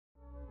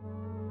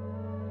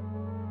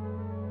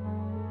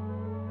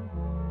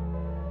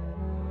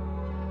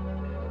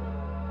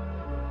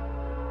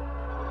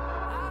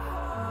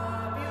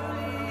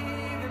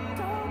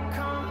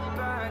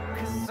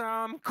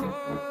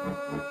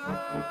Oh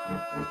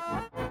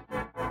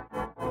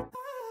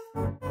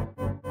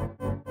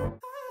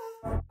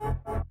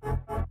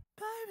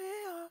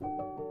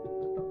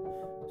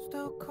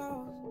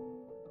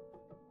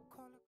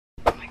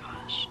my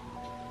gosh.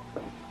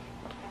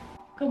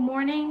 Good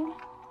morning,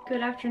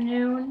 good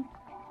afternoon,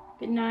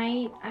 good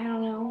night. I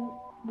don't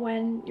know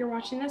when you're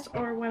watching this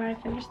or when I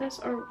finish this,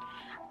 or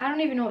I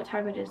don't even know what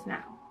time it is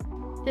now.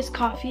 This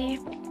coffee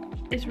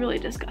is really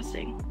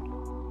disgusting,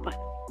 but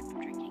I'm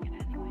drinking it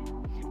anyway.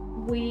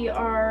 We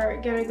are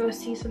gonna go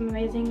see some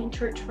amazing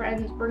church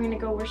friends. We're gonna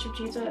go worship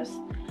Jesus.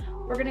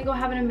 We're gonna go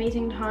have an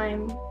amazing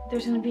time.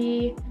 There's gonna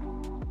be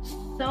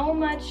so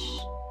much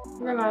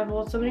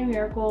revival, so many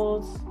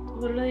miracles,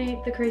 literally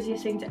the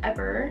craziest things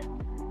ever.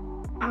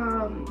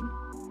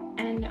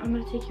 And I'm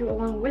gonna take you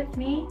along with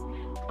me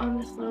on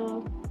this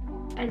little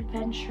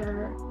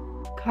adventure.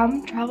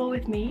 Come travel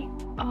with me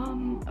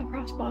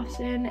across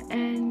Boston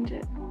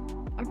and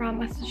around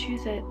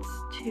Massachusetts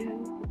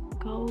to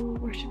go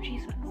worship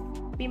Jesus.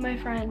 Meet my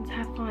friends,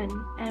 have fun,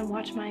 and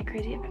watch my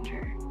crazy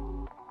adventure.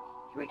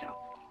 Here we go.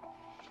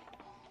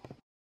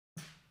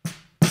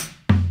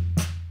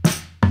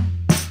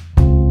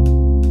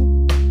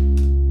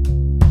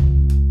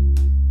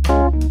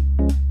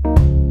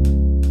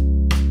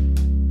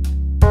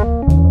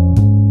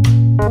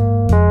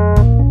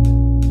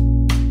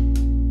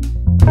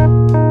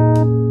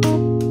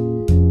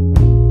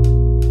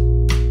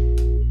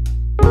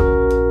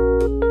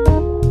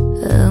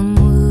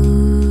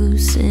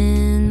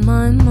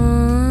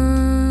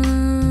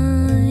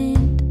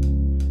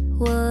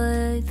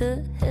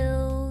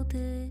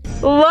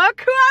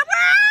 Look who I'm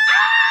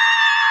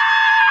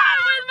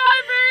with my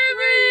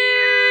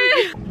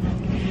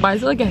baby! Why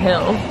is it like a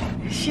hill?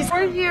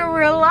 We're here,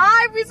 we're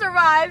alive, we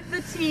survived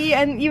the tea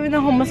and even the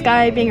homeless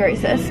guy being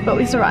racist, but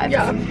we survived.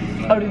 Yeah.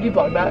 Oh, did you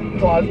vlog that?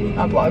 Vlog?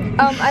 Not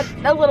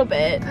vlog. A little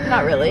bit,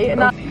 not really.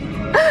 Not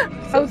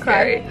so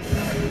scary.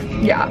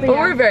 Yeah, but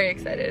we're very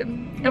excited.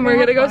 And we're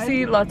gonna go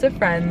see lots of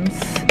friends.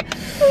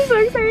 I'm so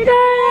excited.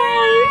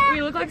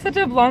 We look like such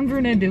a blonde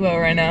brunette duo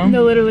right now.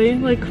 No, literally,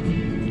 like,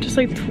 just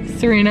like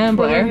Serena and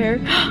Blair. hair.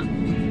 Okay,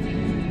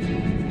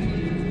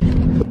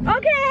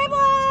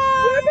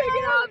 boys! We're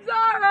picking up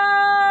Zara!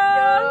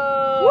 Yo.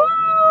 Woo!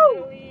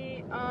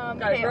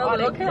 Guys, we're a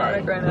little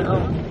chaotic right now.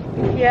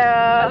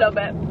 Yeah. A little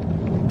bit.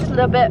 Just a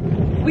little bit.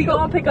 We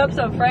gonna pick up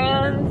some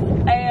friends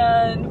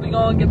and we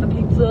gonna get the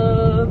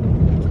pizza.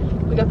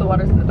 We got the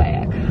waters in the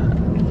back.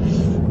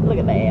 Look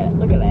at that,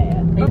 look at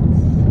that.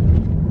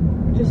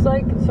 It's just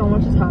like so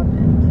much has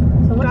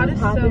happened. So much God has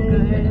is so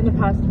happened good. in the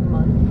past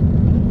month.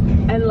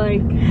 And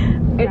like,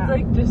 it's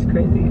like just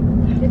crazy.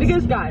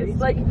 Because guys,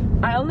 like,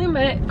 I only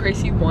met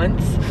Gracie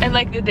once, and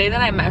like the day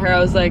that I met her, I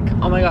was like,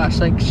 oh my gosh,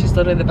 like she's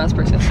literally the best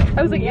person.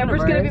 I was like,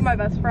 Amber's gonna be my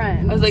best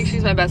friend. I was like,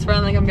 she's my best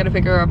friend, like I'm gonna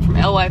pick her up from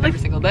LY every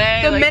single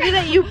day. The like, minute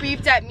that you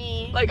beeped at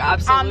me, like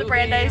absolutely. on the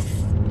Brandeis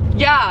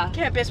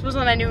campus was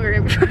when I knew we were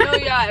gonna be friends. No,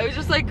 yeah, it was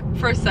just like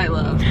first sight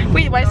love.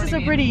 Wait, why is this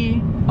so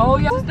pretty? Oh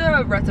yeah, this is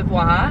the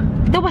reservoir.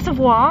 The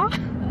reservoir?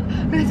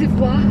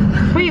 Reservoir.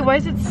 Wait, why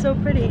is it so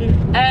pretty?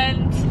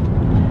 And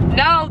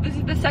now this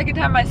is the second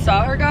time I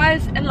saw her,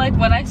 guys, and like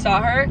when I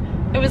saw her,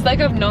 it was like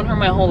I've known her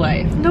my whole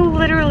life. No,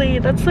 literally,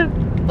 that's the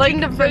like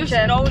kingdom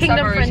friendship. No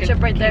kingdom friendship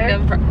right there.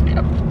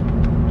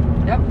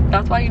 Yep,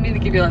 that's why you need to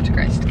give your life to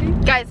Christ. Okay?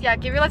 Guys, yeah,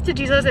 give your life to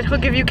Jesus and he'll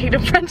give you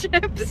kingdom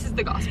friendships. This is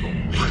the gospel.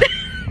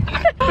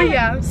 But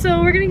yeah,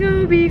 so we're gonna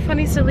go be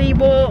funny, silly.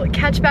 We'll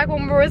catch back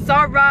when we're with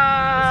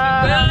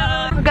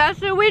Zara. Guys,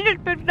 so we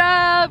just picked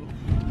up.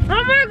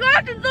 Oh my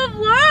gosh, it's the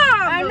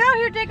vlog! I know,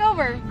 here, take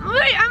over.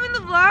 Wait, I'm in the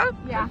vlog?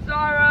 Yeah.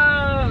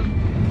 Zara!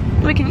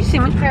 Wait, can you see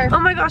me? Here. Oh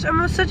my gosh,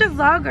 I'm such a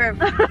vlogger.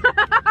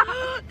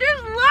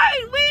 There's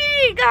light!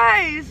 Wait,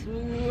 guys!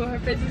 Ooh, her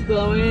face is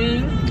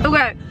glowing.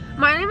 Okay,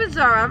 my name is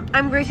Zara.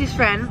 I'm Gracie's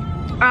friend.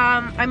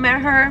 I met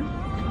her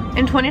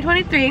in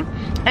 2023,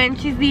 and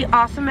she's the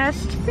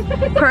awesomest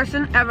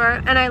person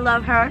ever, and I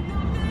love her.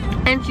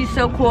 And she's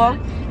so cool.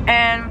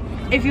 And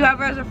if you have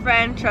her as a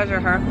friend, treasure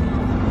her.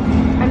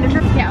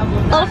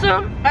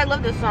 Also, I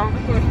love this song.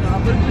 Of course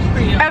not, but it's just for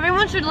you.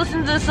 Everyone should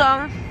listen to this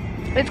song.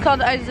 It's called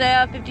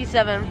Isaiah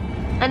 57,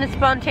 and it's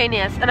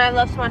spontaneous, and I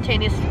love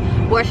spontaneous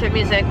worship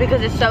music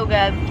because it's so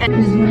good. And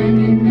when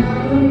you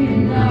know, you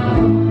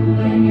know,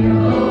 when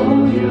you're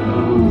old, you're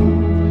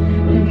old,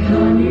 when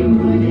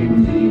Hollywood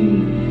and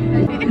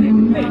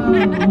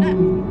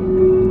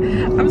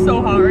I'm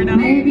so hot right now.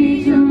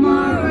 Maybe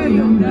tomorrow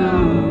you'll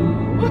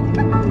know.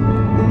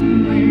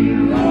 When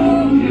you're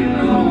old,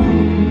 you're old.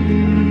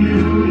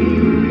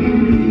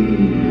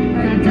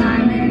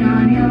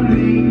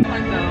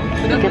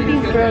 Look at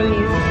these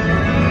girlies.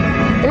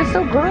 They're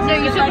so gross. So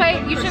you should play.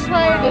 You should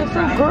play. They're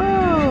so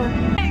gross.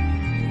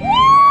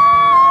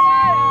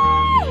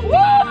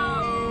 Woo!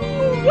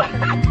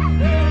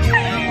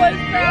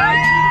 What's that?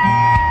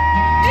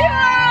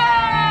 Yeah!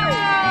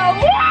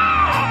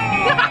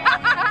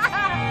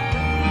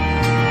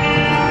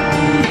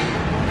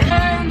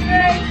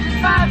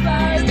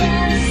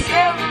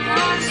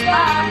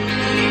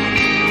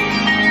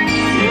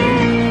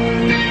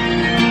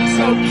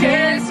 So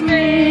kiss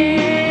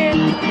me.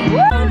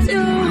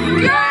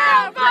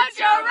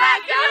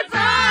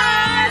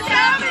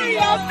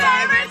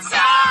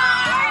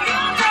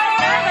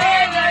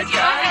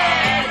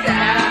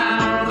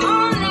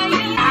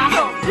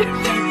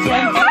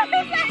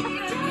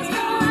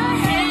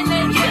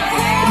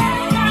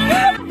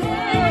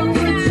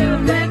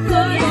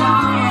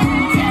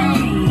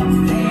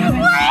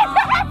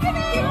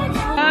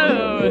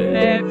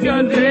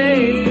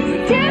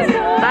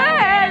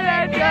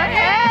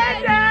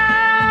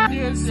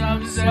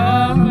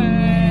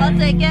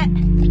 take it.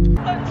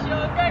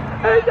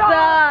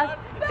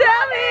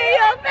 Tell me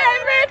your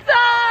favorite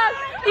song.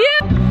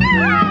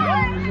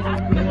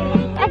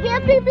 I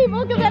can't see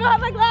people because I don't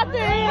have my glasses.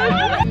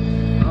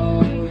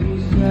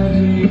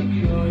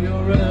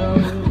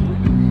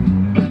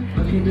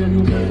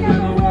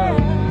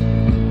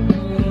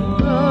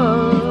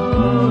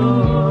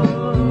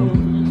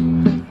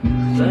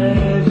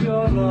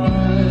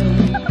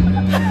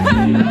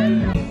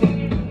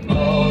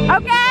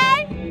 Okay.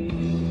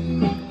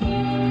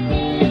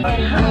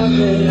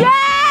 Yeah.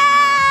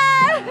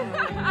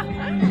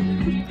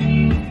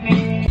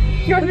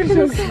 Yours are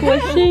so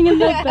squishing in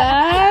the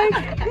back.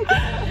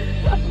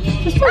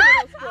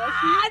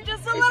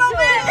 Just a little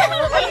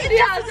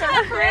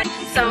bit.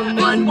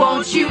 Someone,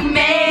 won't you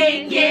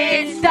make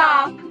it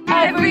stop?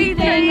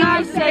 Everything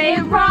I say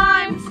it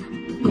rhymes.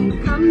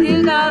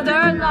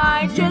 Another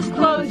line, just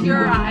close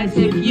your eyes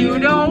if you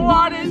don't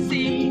want to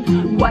see.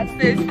 What's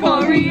this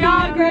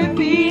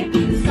choreography?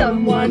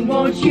 Someone,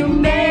 won't you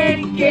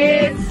make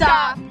it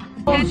stop?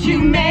 Won't you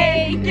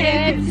make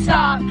it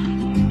stop?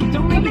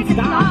 Don't make it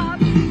stop.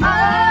 Oh,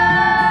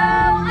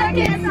 I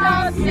can't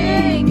stop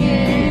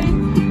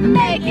singing.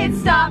 Make it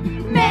stop,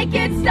 make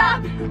it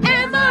stop.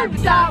 Emma,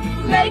 stop,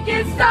 make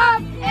it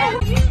stop.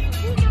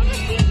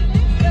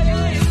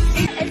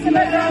 It's a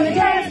murder on the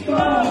dance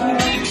floor.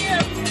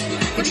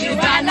 You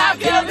ran out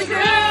to the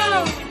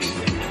groove.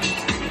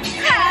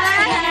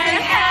 Hey,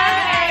 hey, hey.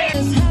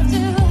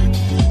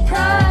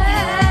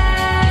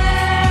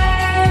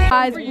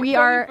 Guys, we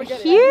are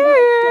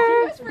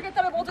here.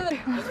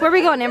 Where are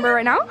we going, Amber,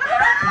 right now?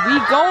 We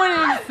going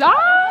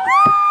inside.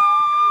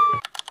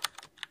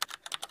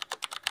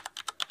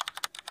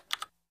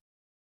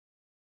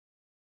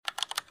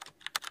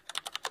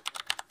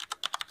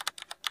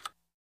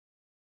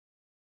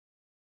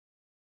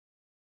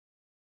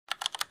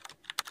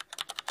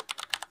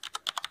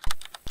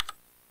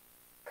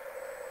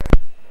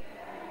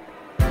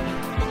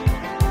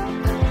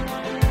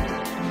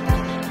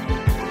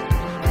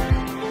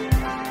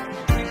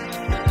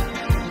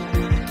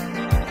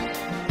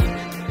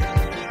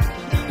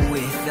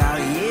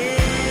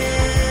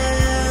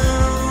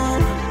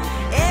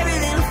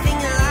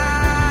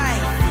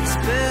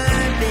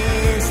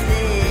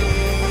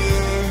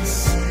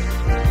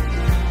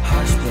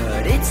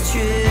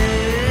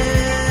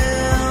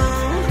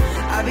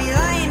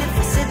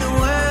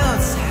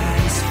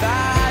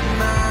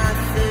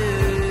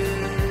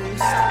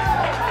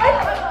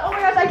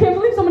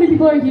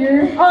 People are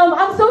here.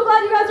 I'm so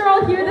glad you guys are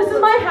all here. This is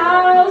my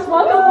house.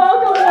 Welcome,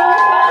 welcome, welcome.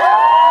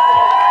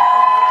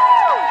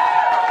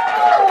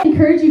 I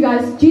encourage you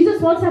guys.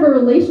 Jesus wants to have a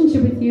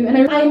relationship with you,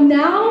 and I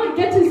now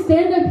get to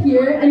stand up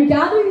here and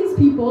gather these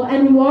people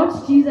and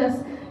watch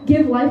Jesus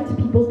give life to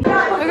people. Look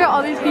at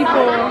all these people.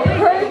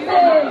 Perfect.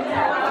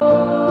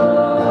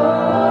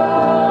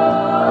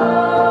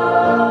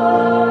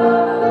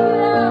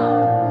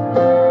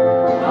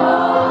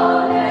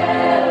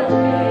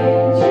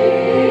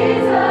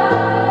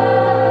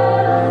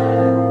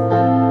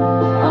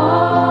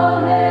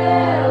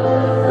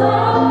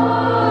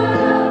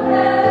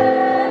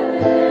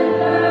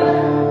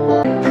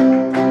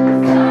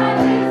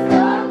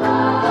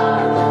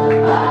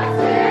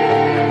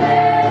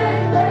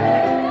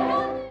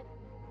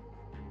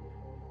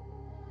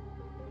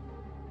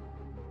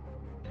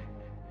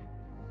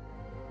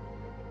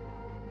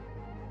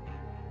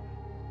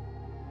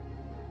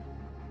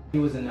 He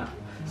was enough.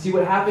 See,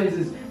 what happens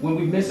is when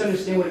we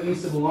misunderstand what it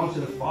means to belong to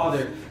the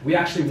Father, we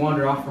actually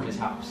wander off from His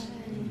house.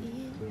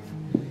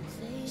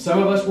 Some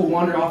of us will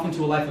wander off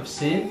into a life of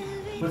sin,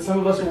 but some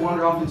of us will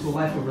wander off into a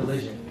life of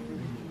religion.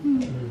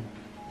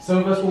 Some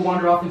of us will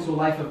wander off into a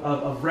life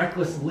of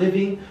reckless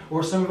living,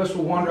 or some of us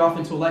will wander off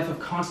into a life of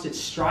constant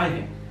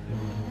striving.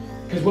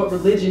 Because what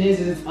religion is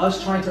it's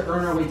us trying to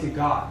earn our way to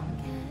God.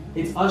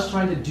 It's us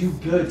trying to do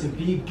good, to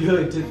be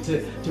good,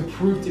 to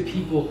prove to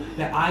people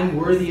that I'm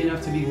worthy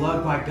enough to be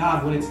loved by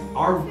God, when it's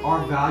our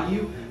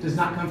value does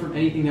not come from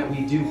anything that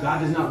we do. God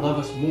does not love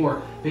us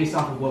more based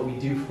off of what we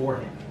do for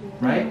Him,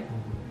 right?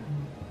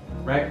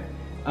 Right?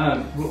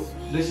 Well,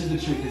 this is the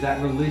truth, is that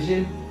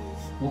religion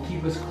will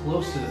keep us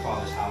close to the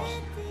Father's house,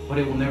 but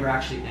it will never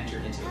actually enter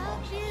into the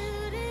Father's house.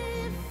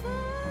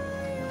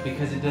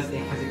 Because it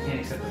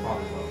can't accept the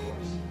Father's love for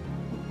us.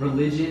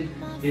 Religion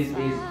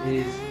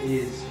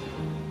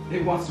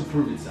it wants to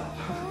prove itself.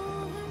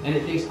 And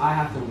it thinks I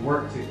have to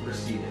work to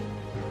receive it.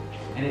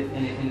 And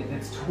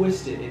it's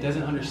twisted. It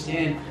doesn't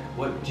understand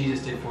what Jesus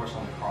did for us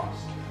on the cross.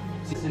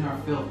 He's in our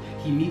filth.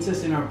 He meets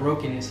us in our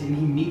brokenness, and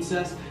He meets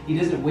us. He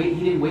didn't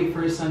wait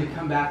for His Son to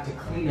come back to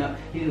clean up.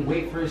 He didn't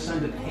wait for His Son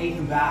to pay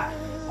Him back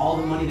all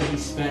the money that He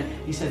spent.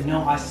 He said,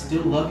 no, I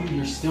still love you.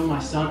 You're still my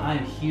son. I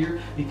am here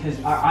because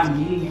I'm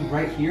meeting you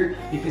right here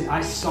because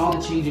I saw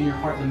the change in your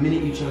heart the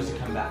minute you chose to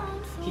come back.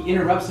 He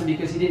interrupts him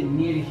because he didn't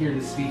need to hear the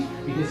speech,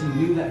 because he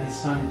knew that his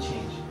son had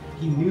changed.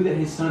 He knew that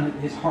his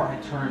heart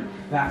had turned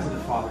back to the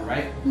Father,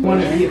 right? We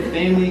want to be a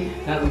family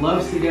that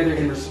loves together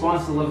and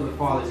responds to the love of the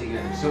Father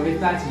together. So if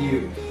that's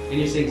you, and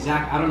you're saying,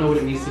 Zach, I don't know what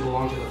it means to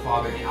belong to the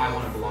Father, and I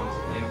want to belong to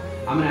Him,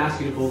 I'm going to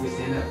ask you to boldly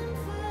stand up.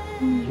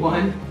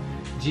 1,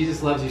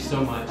 Jesus loves you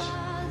so much.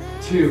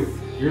 2,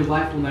 your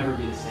life will never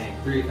be the same.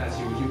 3, if that's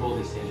you, would you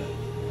boldly stand up?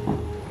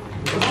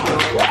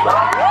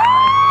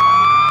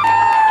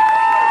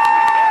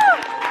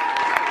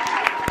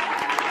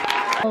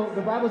 So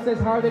the Bible says,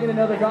 how are they going to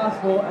know the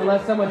gospel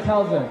unless someone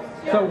tells them?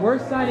 So we're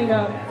signing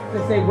up to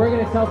say we're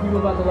going to tell people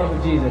about the love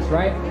of Jesus,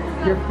 right?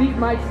 Your feet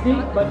might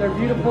stink, but they're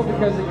beautiful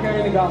because they're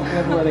carrying the gospel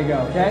everywhere they go,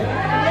 okay?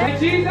 Say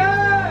Jesus!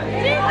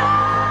 Jesus!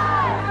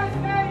 I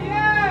say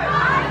yes!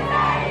 I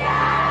say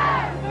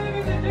yes! Live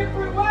in a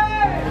different way!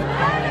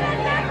 Live in a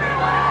different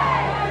way!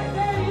 I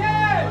say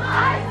yes!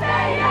 I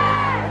say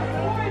yes!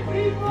 Support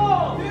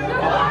people!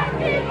 Support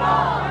people!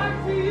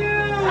 Back to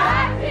you!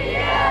 Back to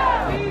you!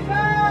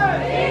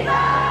 Jesus! Jesus!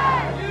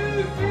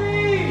 Use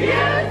me!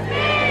 Use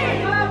me!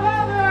 Love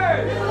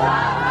others!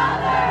 Love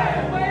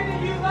others! The way that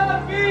you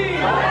love me!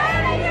 The way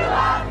that you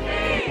love me!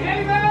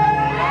 Amen!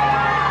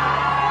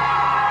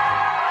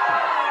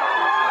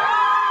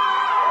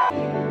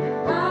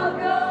 I'll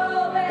go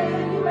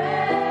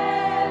anywhere.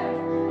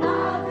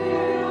 I'll do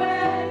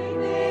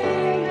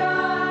anything,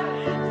 God.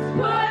 Just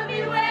put me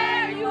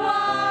where you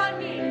want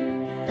me.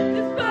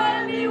 Just put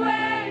me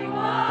where you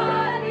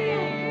want me.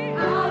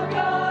 I'll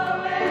go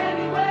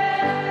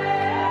anywhere.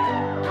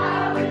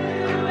 I'll do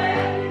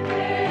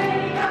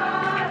anything,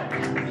 God.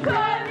 Just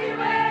put me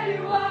where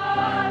you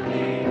want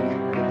me.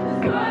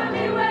 Just put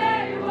me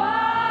where you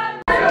want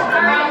me.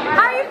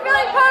 How are you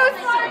feeling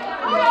post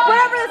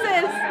whatever this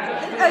is?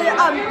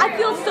 I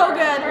feel so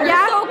good.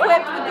 Yeah? So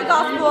equipped with the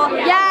gospel.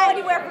 Yes.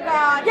 Anywhere for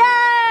God.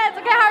 Yes!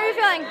 Okay, how are you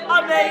feeling?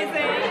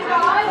 Amazing.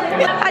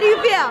 How do you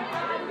feel?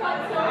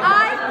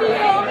 I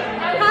feel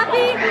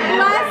happy,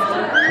 blessed,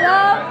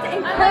 loved,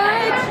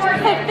 encouraged,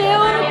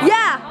 fulfilled.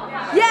 Yeah!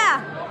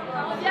 Yeah!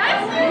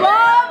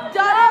 Loved,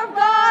 daughter of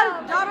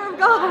God, daughter of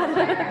God.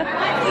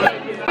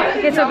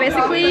 Okay, so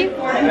basically,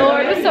 the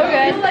Lord was so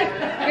good.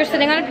 You're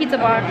sitting on a pizza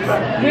box,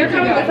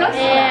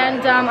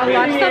 and a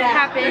lot of stuff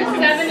happened.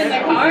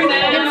 It's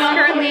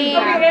currently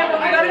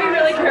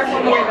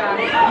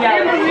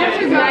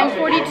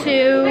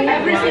 9:42,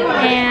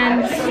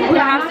 and the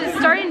house is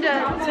starting to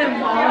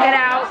get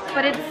out,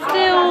 but it's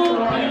still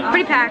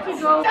pretty packed.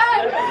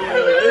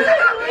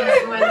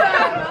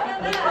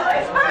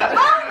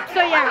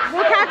 So yeah,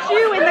 we'll catch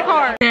you in the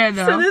car. Yeah,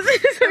 no. So this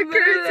is our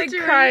current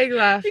situation. Crying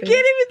laughing. You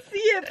can't even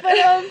see it,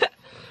 but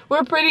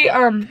We're pretty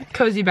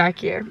cozy back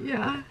here.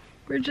 yeah,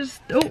 we're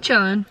just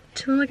Chilling.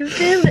 chilling like a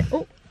family.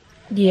 Oh,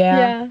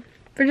 Yeah.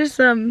 we're just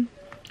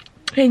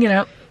Hanging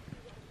out.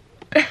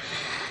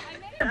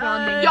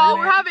 Y'all,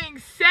 we're having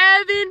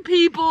 7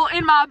 people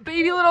in my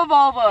baby little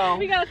Volvo.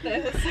 we got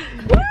this.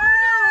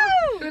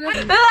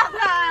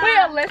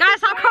 Wait, guys,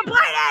 stop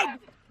complaining!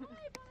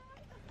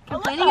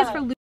 Complaining is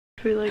for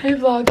Hey,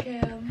 vlog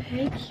cam.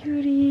 Hey,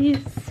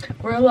 cuties.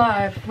 We're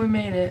alive. We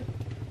made it.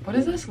 What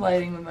is this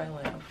lighting with my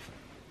lamp?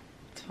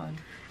 It's fun.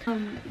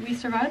 We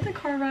survived the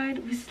car ride.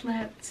 We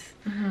slept.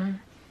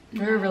 We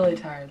were really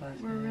tired last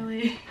We're night.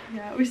 really,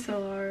 yeah, we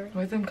still are.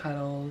 With some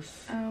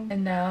cuddles. And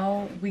And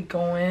now we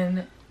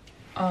going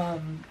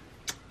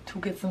to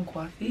get some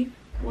coffee.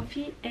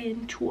 Coffee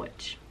and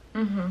torch.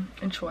 And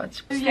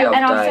Schwartz. Yeah,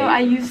 and also I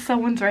used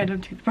someone's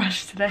random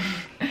toothbrush today.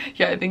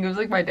 Yeah, I think it was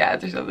like my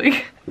dad's or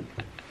something.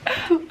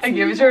 I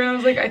gave it to her and I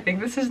was like, I think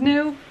this is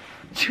new.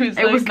 She was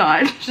like, It was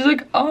not. She's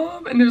like,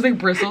 and there's like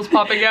bristles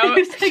popping out.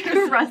 There's like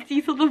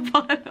rusties on the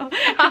bottom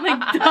and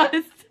like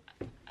dust.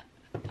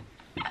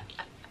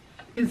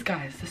 Because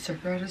guys, the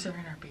surf riders are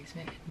in our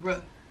basement.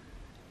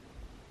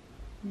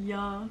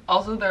 Yeah.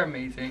 Also, they're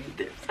amazing.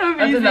 So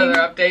amazing. That's another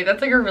update.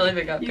 That's like a really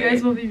big update. You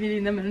guys will be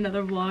meeting them in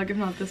another vlog, if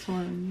not this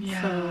one.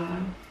 Yeah.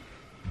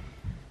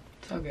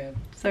 So good.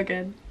 So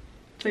good.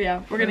 So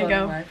yeah, we're gonna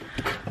go.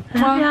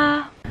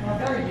 Yeah.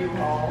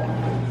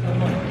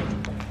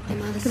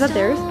 Is that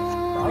theirs?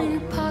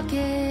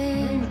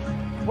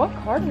 What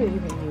card did they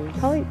even use?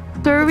 Probably.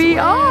 There we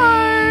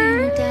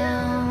are.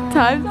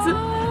 Time to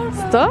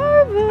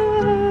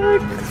Starbucks.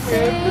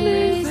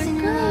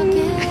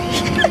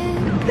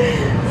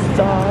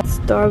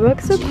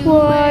 Starbucks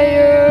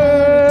acquired.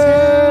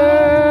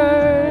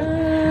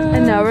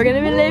 And now we're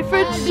gonna be late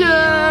for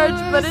church,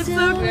 but it's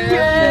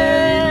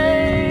okay.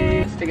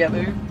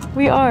 Together.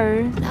 We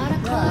are.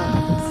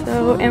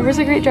 So Amber's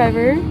a great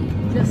driver.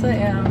 Yes, I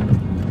am.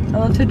 I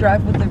love to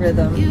drive with the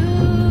rhythm.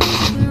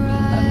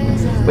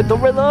 With the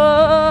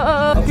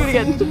rhythm. Do it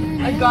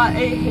again. I got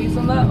a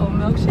hazelnut oat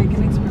milk shake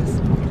and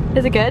espresso.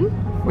 Is it good?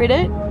 Rate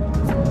it.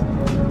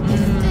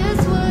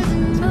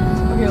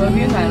 Okay, love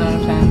you 9 out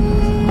of 10.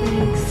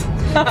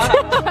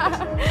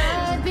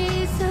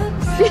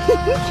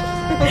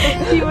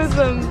 He was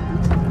something.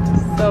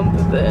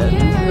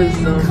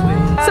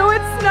 So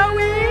it's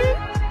snowing.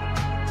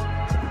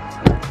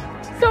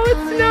 So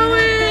it's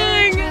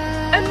snowing!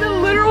 And the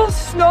literal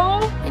snow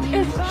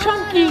is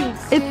chunky.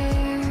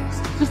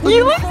 It's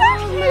You look so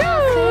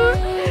cute!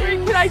 Wait,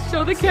 can I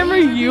show the camera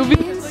you?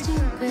 Because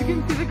like, you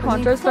can see the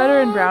contrast better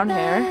in brown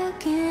hair.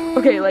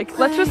 Okay, like,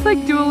 let's just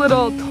like do a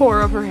little tour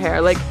of her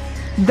hair. Like,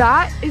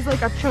 that is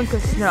like a chunk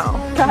of snow.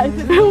 guys.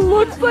 It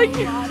looks like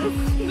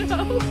snow.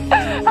 know.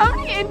 How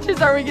many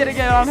inches are we gonna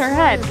get on her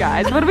head,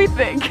 guys? What do we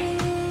think?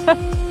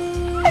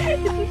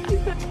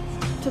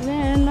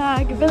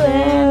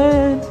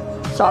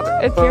 Stop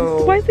it.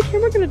 Why is the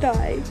camera gonna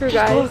die? Here,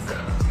 guys.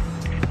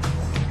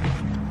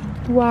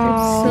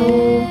 Wow.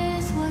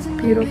 It's so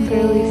beautiful.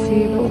 Barely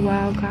see, but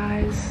wow,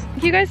 guys.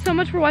 Thank you guys so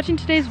much for watching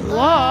today's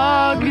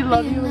vlog. We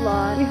love you a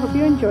lot. We hope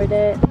you enjoyed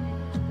it.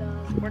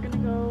 We're gonna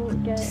go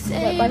get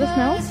wet by the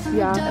snow.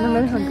 Yeah, and I'm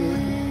really hungry.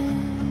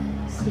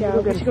 Yeah,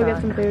 we should go get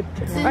some food.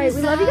 All right,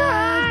 we love you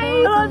guys. I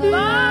love you.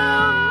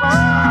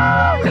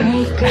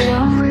 Make it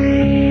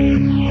alright,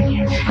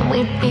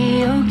 we'd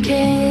be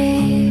okay.